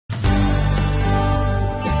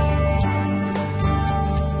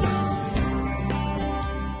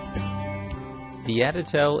The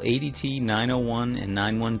Additel ADT 901 and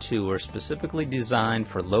 912 are specifically designed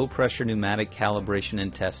for low-pressure pneumatic calibration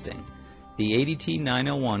and testing. The ADT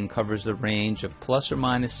 901 covers the range of plus or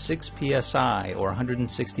minus 6 psi or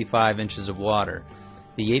 165 inches of water.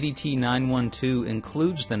 The ADT 912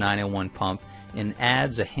 includes the 901 pump and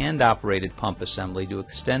adds a hand-operated pump assembly to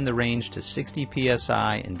extend the range to 60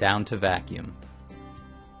 psi and down to vacuum.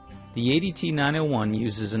 The ADT 901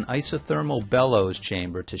 uses an isothermal bellows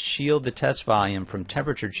chamber to shield the test volume from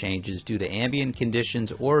temperature changes due to ambient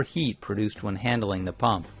conditions or heat produced when handling the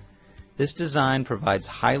pump. This design provides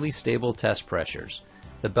highly stable test pressures.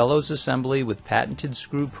 The bellows assembly with patented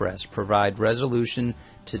screw press provide resolution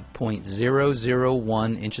to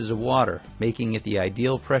 0.001 inches of water, making it the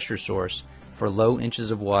ideal pressure source for low inches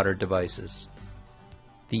of water devices.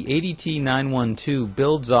 The ADT 912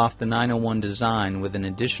 builds off the 901 design with an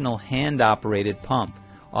additional hand-operated pump,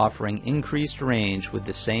 offering increased range with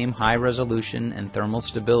the same high resolution and thermal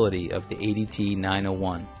stability of the ADT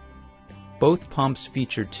 901. Both pumps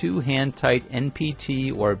feature two hand-tight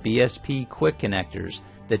NPT or BSP quick connectors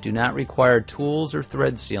that do not require tools or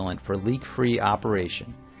thread sealant for leak-free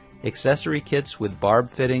operation. Accessory kits with barb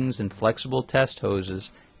fittings and flexible test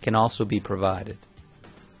hoses can also be provided.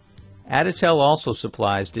 Additel also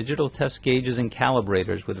supplies digital test gauges and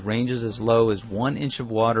calibrators with ranges as low as 1 inch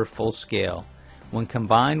of water full scale. When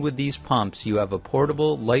combined with these pumps, you have a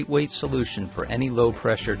portable, lightweight solution for any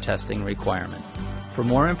low-pressure testing requirement. For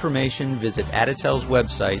more information, visit Additel's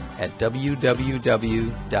website at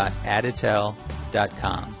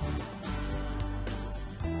www.additel.com.